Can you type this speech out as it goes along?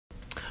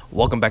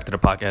Welcome back to the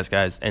podcast,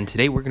 guys. And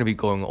today we're going to be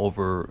going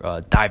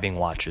over diving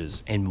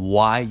watches and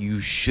why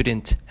you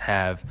shouldn't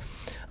have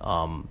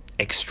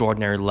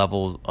extraordinary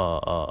level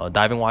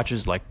diving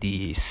watches like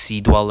the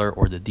Sea Dweller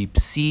or the Deep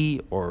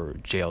Sea or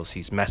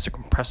JLC's Master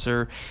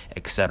Compressor,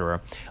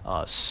 etc.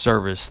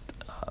 Serviced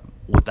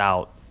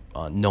without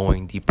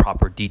knowing the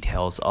proper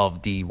details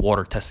of the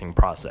water testing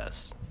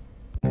process.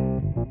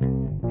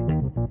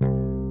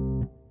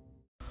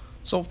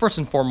 So first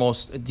and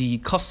foremost, the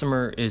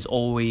customer is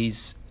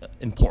always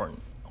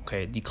important,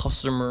 okay? The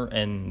customer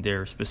and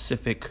their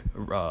specific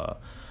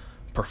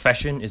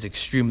profession is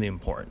extremely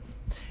important.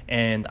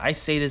 And I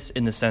say this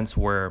in the sense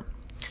where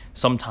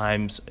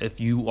sometimes if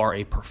you are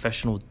a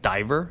professional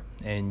diver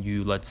and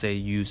you, let's say,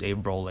 use a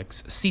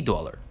Rolex Sea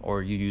Dweller,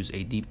 or you use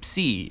a Deep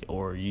Sea,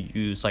 or you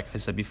use, like I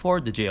said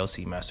before, the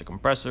JLC Master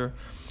Compressor,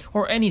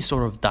 or any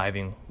sort of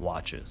diving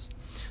watches,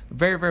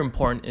 very, very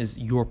important is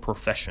your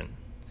profession.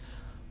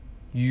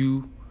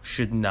 You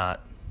should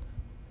not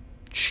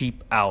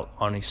cheap out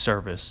on a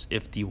service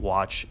if the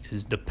watch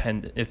is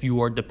dependent, if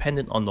you are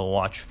dependent on the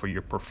watch for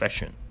your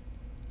profession.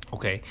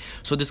 Okay,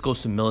 so this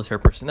goes to military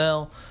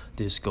personnel,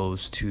 this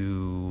goes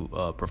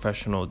to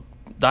professional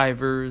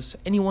divers,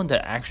 anyone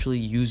that actually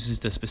uses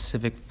the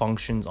specific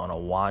functions on a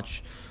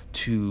watch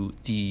to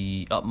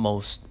the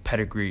utmost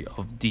pedigree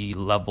of the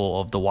level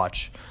of the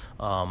watch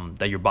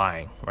that you're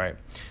buying, right?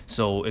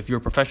 So if you're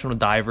a professional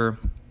diver,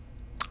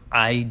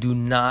 I do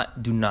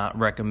not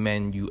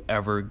recommend you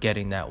ever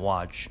getting that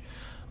watch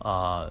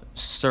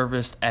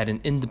serviced at an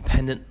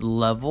independent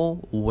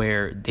level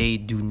where they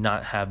do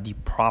not have the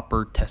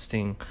proper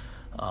testing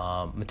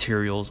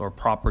materials or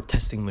proper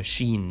testing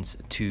machines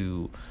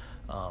to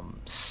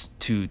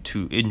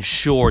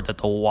ensure that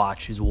the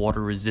watch is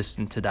water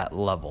resistant to that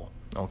level.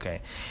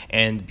 Okay,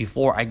 and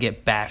before I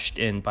get bashed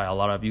in by a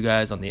lot of you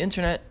guys on the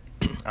internet,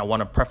 I want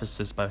to preface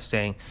this by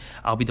saying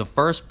I'll be the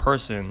first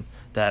person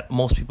that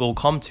most people will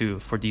come to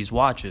for these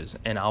watches,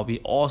 and I'll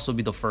also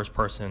be the first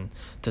person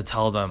to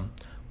tell them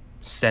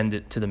send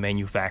it to the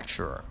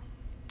manufacturer.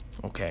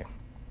 Okay,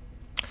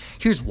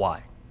 here's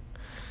why.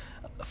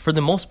 For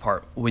the most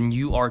part, when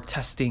you are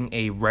testing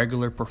a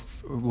regular,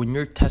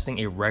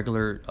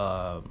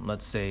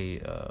 let's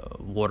say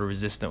water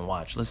resistant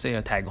watch, let's say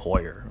a Tag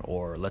Heuer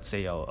or let's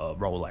say a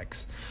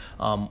Rolex,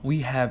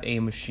 we have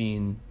a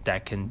machine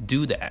that can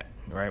do that.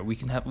 Right, we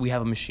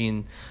have a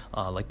machine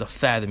like the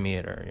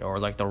Fathometer or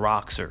like the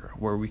Roxer,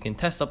 where we can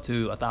test up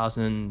to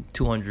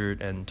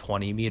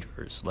 1,220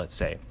 meters. Let's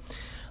say,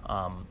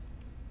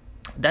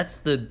 that's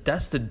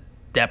the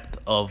depth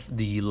of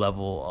the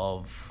level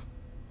of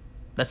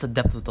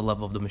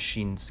the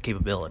machine's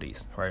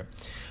capabilities, right?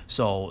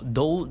 So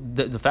though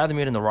the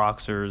Fathometer and the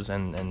Roxers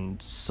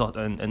and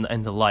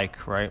the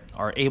like, right,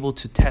 are able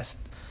to test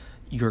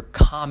your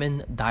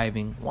common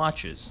diving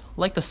watches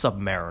like the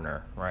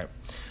Submariner, right?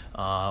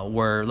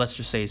 Where let's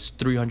just say it's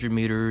 300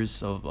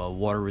 meters of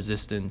water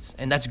resistance,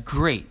 and that's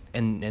great,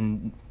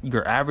 and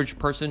your average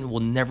person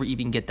will never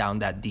even get down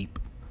that deep.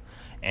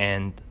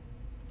 And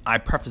I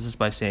preface this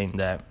by saying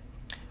that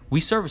we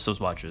service those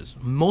watches.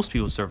 Most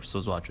people service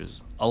those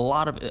watches.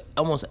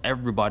 Almost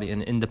everybody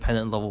in an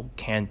independent level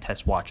can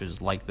test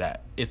watches like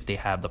that if they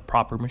have the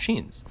proper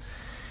machines,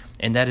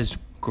 and that is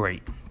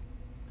great.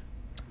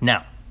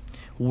 Now,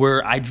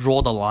 where I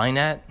draw the line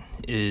at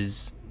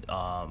is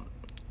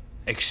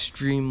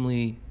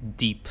extremely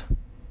deep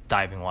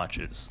diving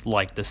watches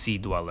like the Sea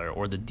Dweller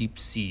or the Deep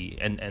Sea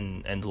and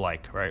the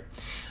like, right?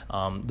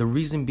 The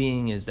reason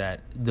being is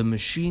that the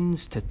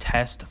machines to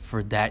test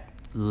for that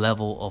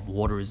level of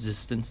water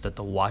resistance that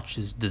the watch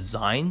is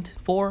designed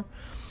for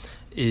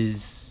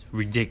is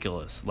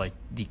ridiculous. Like,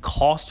 the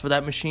cost for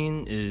that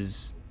machine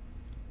is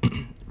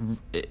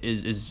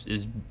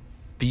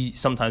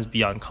sometimes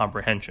beyond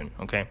comprehension,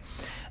 okay?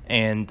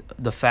 And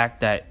the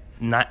fact that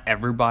not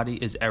everybody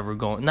is ever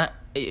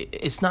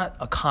it's not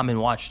a common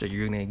watch that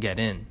you're going to get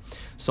in.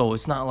 So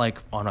it's not like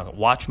on a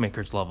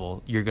watchmaker's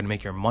level, you're going to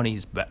make your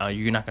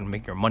you're not going to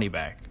make your money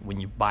back when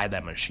you buy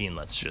that machine,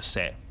 let's just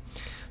say.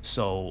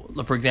 So,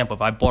 for example,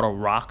 if I bought a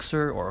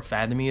Roxer or a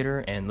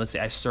Fathometer, and let's say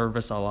I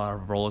service a lot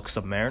of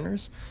Rolex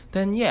Submariners,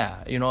 then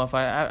yeah, if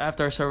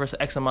after I service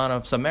X amount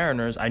of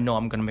Submariners, I know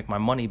I'm going to make my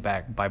money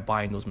back by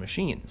buying those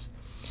machines.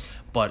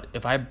 But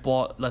if I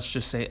bought, let's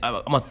just say,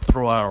 I'm gonna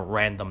throw out a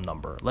random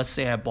number. Let's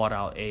say I bought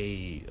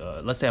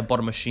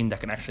a machine that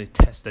can actually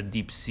test the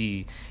Deep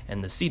Sea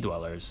and the Sea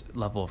Dweller's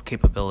level of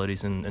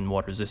capabilities and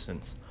water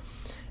resistance.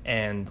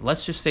 And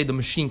let's just say the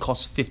machine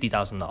costs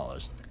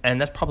 $50,000, and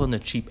that's probably on the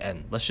cheap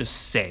end. Let's just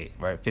say,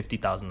 right,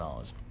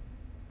 $50,000.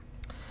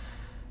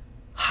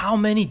 How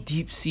many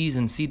Deep Seas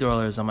and Sea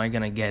Dwellers am I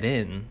gonna get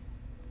in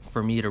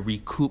for me to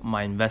recoup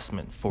my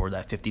investment for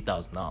that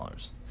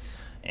 $50,000?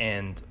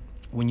 And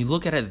when you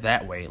look at it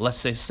that way,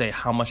 let's just say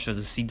how much does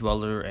a Sea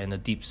Dweller and a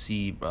Deep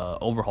Sea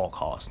overhaul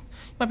cost?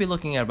 You might be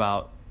looking at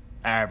about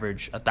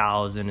average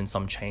 1,000 and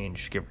some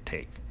change, give or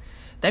take.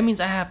 That means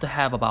I have to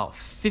have about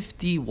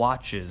 50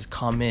 watches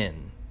come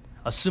in,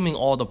 assuming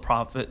all the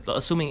profit,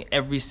 assuming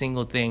every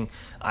single thing.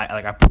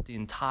 I put the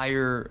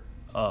entire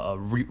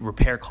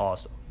repair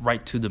cost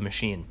right to the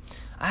machine.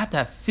 I have to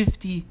have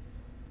 50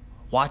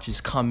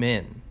 watches come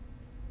in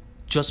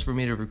just for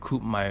me to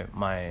recoup my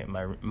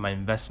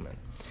investment.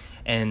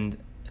 And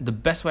the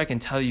best way I can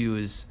tell you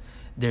is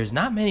there's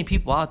not many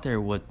people out there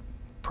with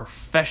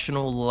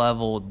professional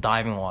level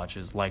diving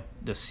watches like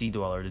the Sea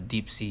Dweller, the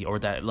Deep Sea, or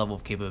that level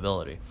of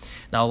capability.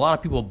 Now, a lot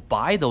of people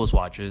buy those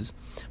watches,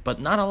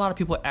 but not a lot of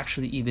people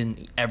actually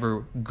even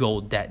ever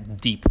go that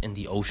deep in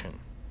the ocean.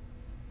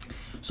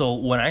 So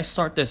when I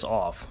start this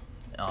off,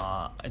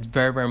 it's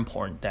very, very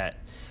important that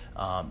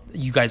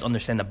you guys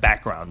understand the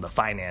background, the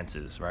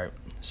finances, right?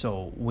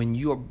 So when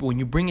you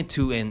bring it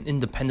to an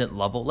independent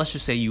level, let's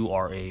just say you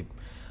are a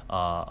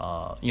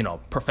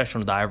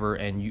professional diver,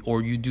 and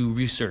you do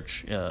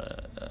research. You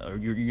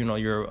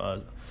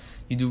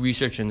do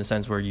research in the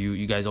sense where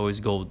you guys always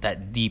go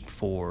that deep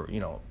for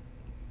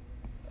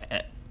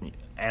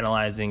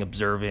analyzing,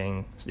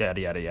 observing,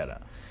 yada yada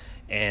yada,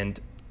 and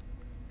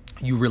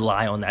you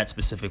rely on that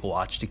specific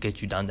watch to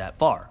get you down that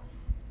far.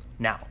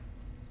 Now,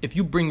 if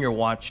you bring your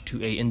watch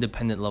to a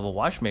independent level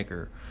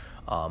watchmaker,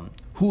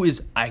 who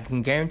is, I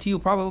can guarantee you,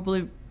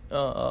 probably.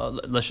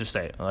 Let's just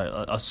say,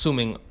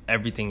 assuming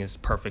everything is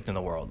perfect in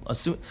the world,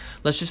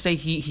 let's just say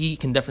he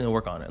can definitely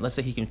work on it. Let's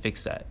say he can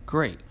fix that.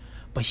 Great.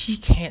 But he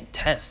can't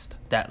test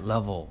that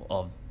level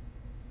of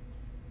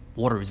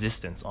water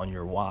resistance on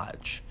your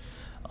watch,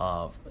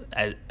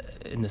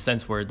 in the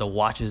sense where the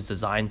watch is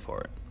designed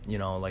for it.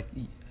 Like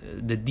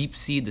the Deep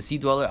Sea, the Sea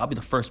Dweller, I'll be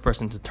the first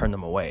person to turn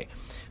them away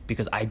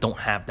because I don't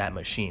have that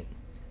machine.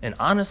 And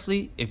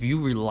honestly, if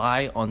you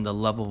rely on the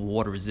level of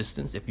water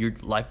resistance, if your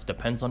life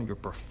depends on it, your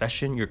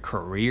profession, your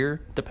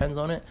career depends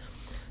on it,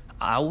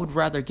 I would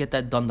rather get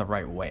that done the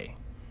right way,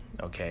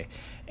 okay?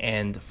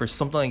 And for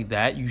something like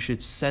that, you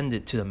should send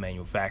it to the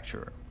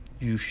manufacturer.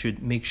 You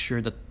should make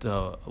sure that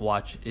the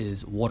watch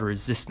is water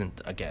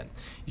resistant again.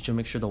 You should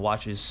make sure the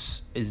watch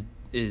has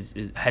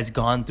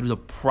gone through the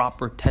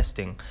proper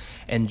testing,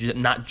 and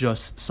not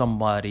just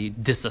somebody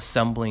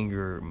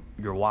disassembling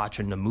your watch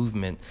in the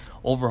movement,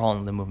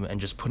 overhauling the movement, and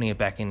just putting it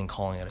back in and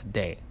calling it a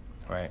day,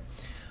 right?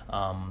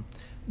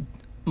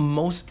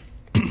 Most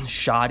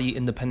shoddy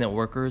independent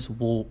workers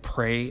will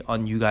prey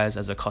on you guys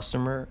as a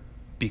customer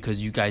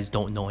because you guys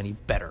don't know any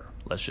better,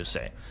 let's just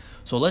say.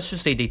 So let's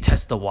just say they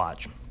test the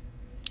watch.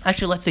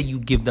 Actually, let's say you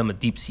give them a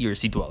Deep Sea or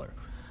Sea Dweller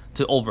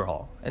to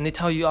overhaul, and they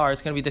tell you,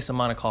 it's going to be this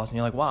amount of cost, and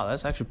you're like, wow,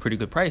 that's actually pretty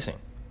good pricing.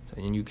 So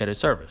then you get it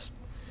serviced.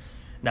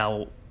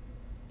 Now,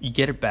 you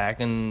get it back,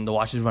 and the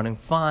watch is running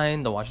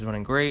fine, the watch is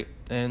running great,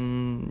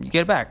 and you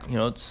get it back.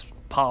 It's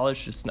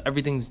polished,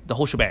 everything's the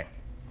whole shebang.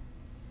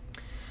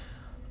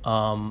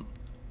 The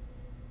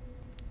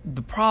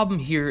problem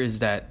here is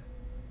that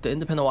the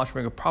independent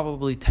watchmaker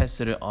probably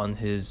tested it on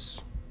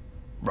his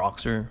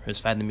Roxer, his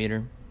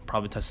fathometer,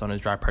 probably tested on his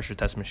dry pressure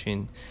test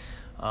machine,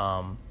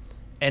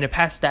 and it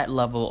passed that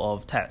level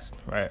of test,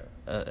 right?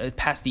 It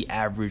passed the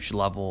average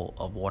level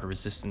of water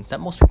resistance that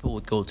most people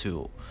would go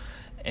to.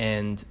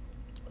 And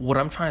what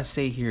I'm trying to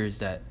say here is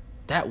that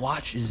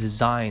watch is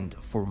designed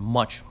for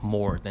much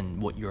more than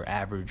what your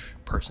average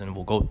person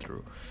will go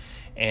through.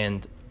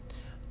 And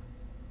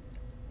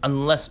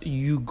unless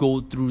you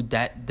go through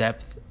that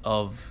depth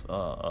of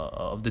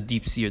the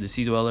Deep Sea or the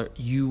Sea Dweller,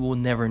 you will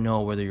never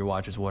know whether your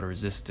watch is water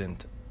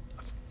resistant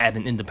at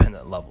an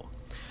independent level.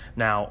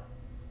 Now,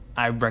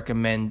 I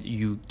recommend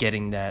you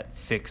getting that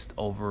fixed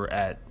over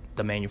at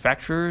the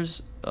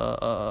manufacturer's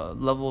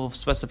level of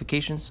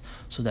specifications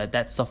so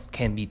that stuff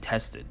can be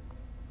tested.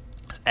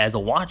 As a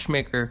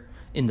watchmaker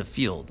in the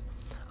field,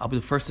 I'll be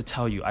the first to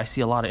tell you, I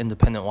see a lot of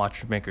independent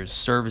watchmakers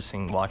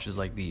servicing watches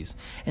like these,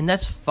 and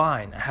that's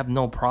fine. I have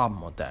no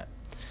problem with that.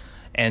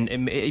 And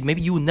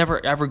maybe you will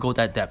never ever go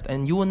that depth,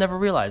 and you will never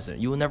realize it.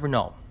 You will never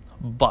know.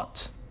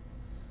 But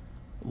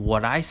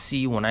what I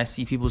see when I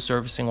see people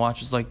servicing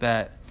watches like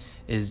that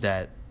is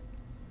that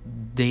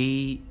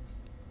they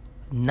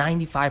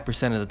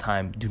 95% of the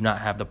time do not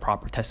have the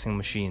proper testing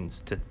machines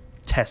to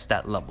test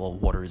that level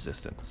of water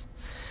resistance.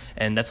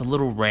 And that's a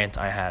little rant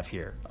I have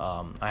here.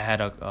 I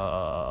had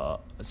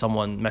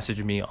someone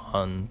message me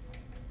on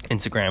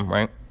Instagram,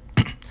 right?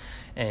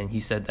 And he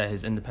said that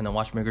his independent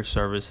watchmaker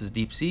service is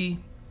Deep Sea,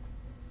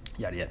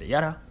 yada, yada,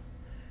 yada.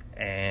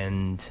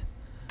 And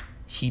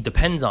he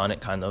depends on it,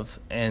 kind of.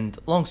 And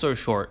long story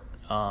short,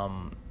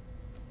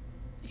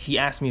 he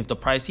asked me if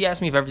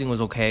everything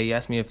was okay. He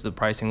asked me if the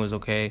pricing was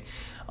okay.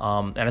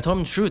 And I told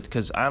him the truth,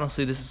 because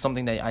honestly, this is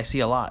something that I see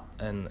a lot.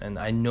 And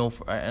I know,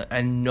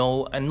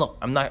 and look,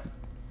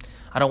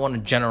 I don't want to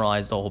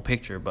generalize the whole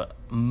picture, but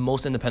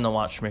most independent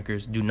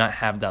watchmakers do not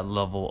have that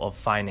level of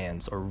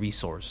finance or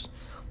resource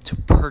to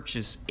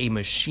purchase a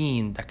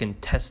machine that can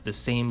test the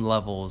same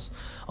levels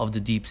of the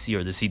Deep Sea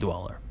or the Sea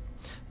Dweller.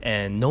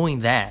 And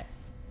knowing that,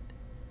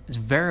 it's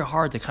very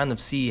hard to kind of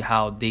see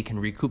how they can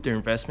recoup their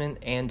investment,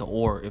 and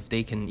or if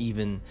they can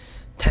even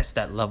test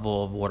that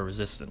level of water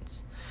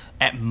resistance.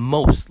 At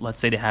most, let's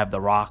say they have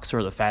the rocks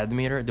or the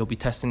fathometer, they'll be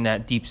testing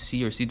that Deep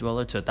Sea or Sea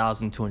Dweller to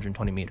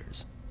 1,220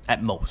 meters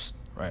at most,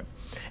 right?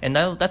 And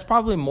that's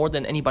probably more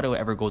than anybody will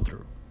ever go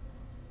through.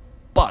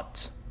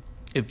 But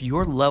If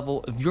your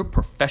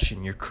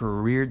profession, your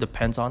career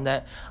depends on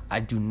that,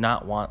 I do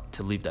not want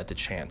to leave that to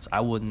chance.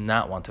 I would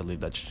not want to leave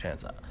that to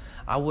chance.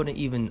 I wouldn't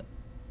even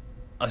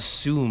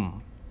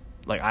assume,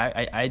 like,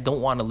 I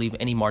don't want to leave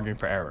any margin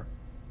for error.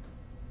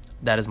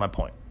 That is my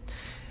point.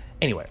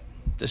 Anyway,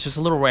 it's just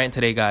a little rant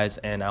today, guys,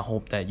 and I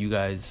hope that you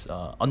guys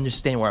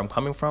understand where I'm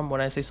coming from when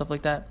I say stuff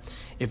like that.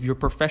 If your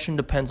profession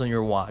depends on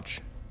your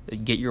watch,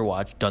 get your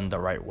watch done the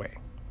right way.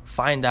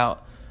 Find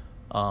out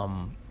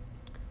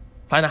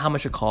how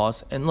much it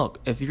costs, and look,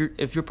 if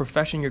your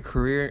profession, your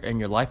career, and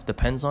your life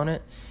depends on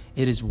it,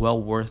 it is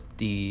well worth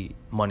the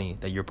money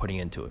that you're putting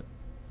into it.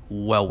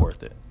 Well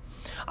worth it.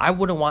 I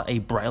wouldn't want a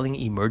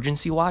Breitling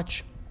emergency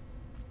watch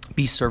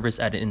be serviced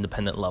at an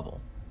independent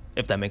level,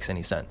 if that makes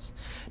any sense.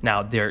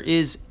 Now,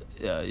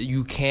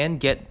 you can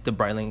get the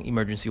Breitling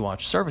emergency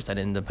watch serviced at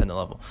an independent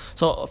level.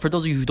 So for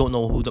those of you who don't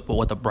know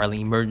what the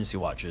Breitling emergency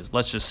watch is,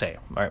 let's just say,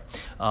 all right,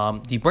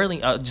 the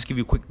Breitling, I'll just give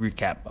you a quick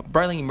recap. A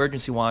Breitling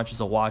emergency watch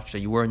is a watch that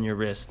you wear on your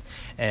wrist,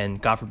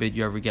 and God forbid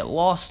you ever get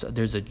lost,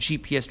 there's a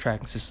GPS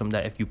tracking system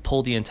that if you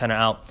pull the antenna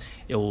out,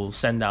 it will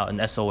send out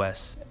an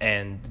SOS,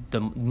 and the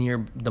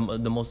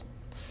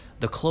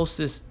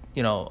closest,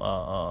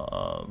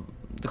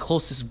 the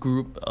closest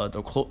group,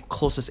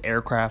 closest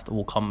aircraft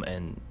will come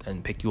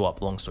and pick you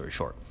up, long story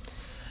short.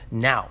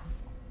 Now,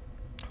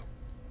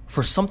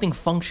 for something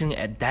functioning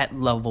at that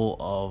level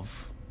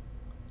of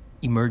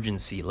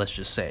emergency, let's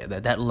just say,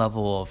 that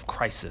level of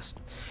crisis,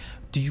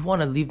 do you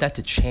want to leave that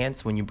to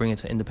chance when you bring it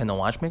to an independent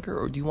watchmaker,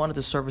 or do you want it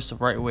to service the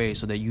right way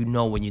so that you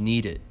know when you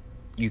need it,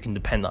 you can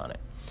depend on it?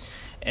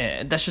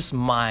 And that's just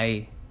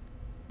my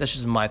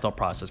thought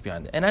process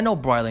behind it. And I know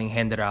Breitling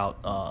handed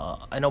out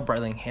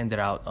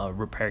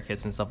repair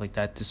kits and stuff like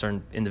that to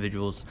certain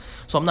individuals.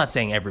 So I'm not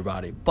saying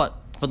everybody, but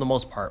for the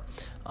most part,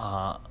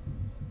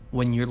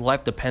 when your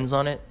life depends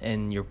on it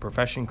and your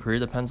profession, career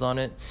depends on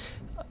it,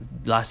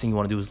 the last thing you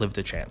want to do is live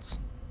to chance.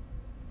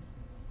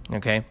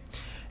 Okay?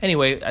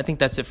 Anyway, I think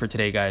that's it for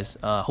today, guys.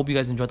 Hope you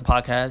guys enjoyed the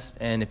podcast.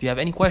 And if you have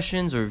any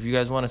questions or if you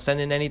guys want to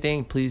send in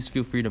anything, please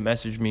feel free to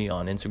message me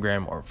on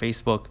Instagram or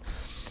Facebook.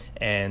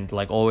 And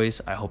like always,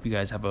 I hope you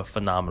guys have a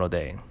phenomenal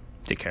day.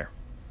 Take care.